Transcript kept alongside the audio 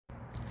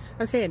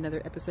Okay,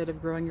 another episode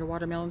of growing your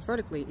watermelons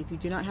vertically. If you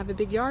do not have a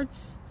big yard,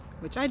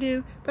 which I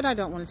do, but I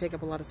don't want to take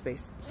up a lot of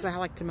space, but I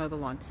like to mow the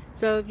lawn.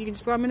 So you can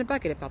just grow them in a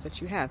bucket if that's what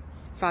you have.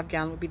 5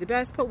 gallon would be the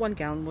best, but 1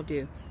 gallon will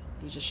do.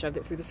 You just shoved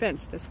it through the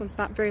fence. This one's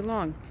not very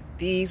long.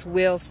 These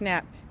will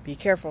snap. Be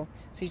careful.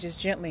 So you just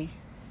gently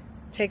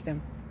take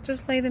them.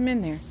 Just lay them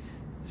in there.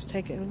 Just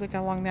take it. Look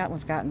how long that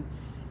one's gotten.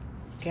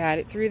 Got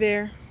it through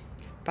there.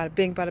 Bada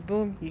bing, bada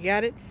boom. You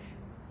got it.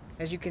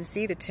 As you can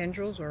see, the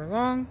tendrils are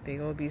long. They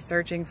will be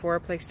searching for a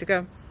place to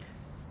go.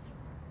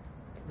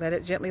 Let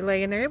it gently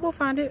lay in there. It will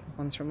find it.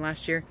 One's from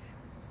last year.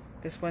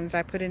 This one's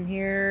I put in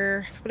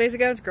here a couple days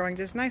ago. It's growing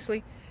just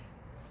nicely.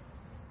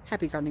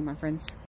 Happy gardening, my friends.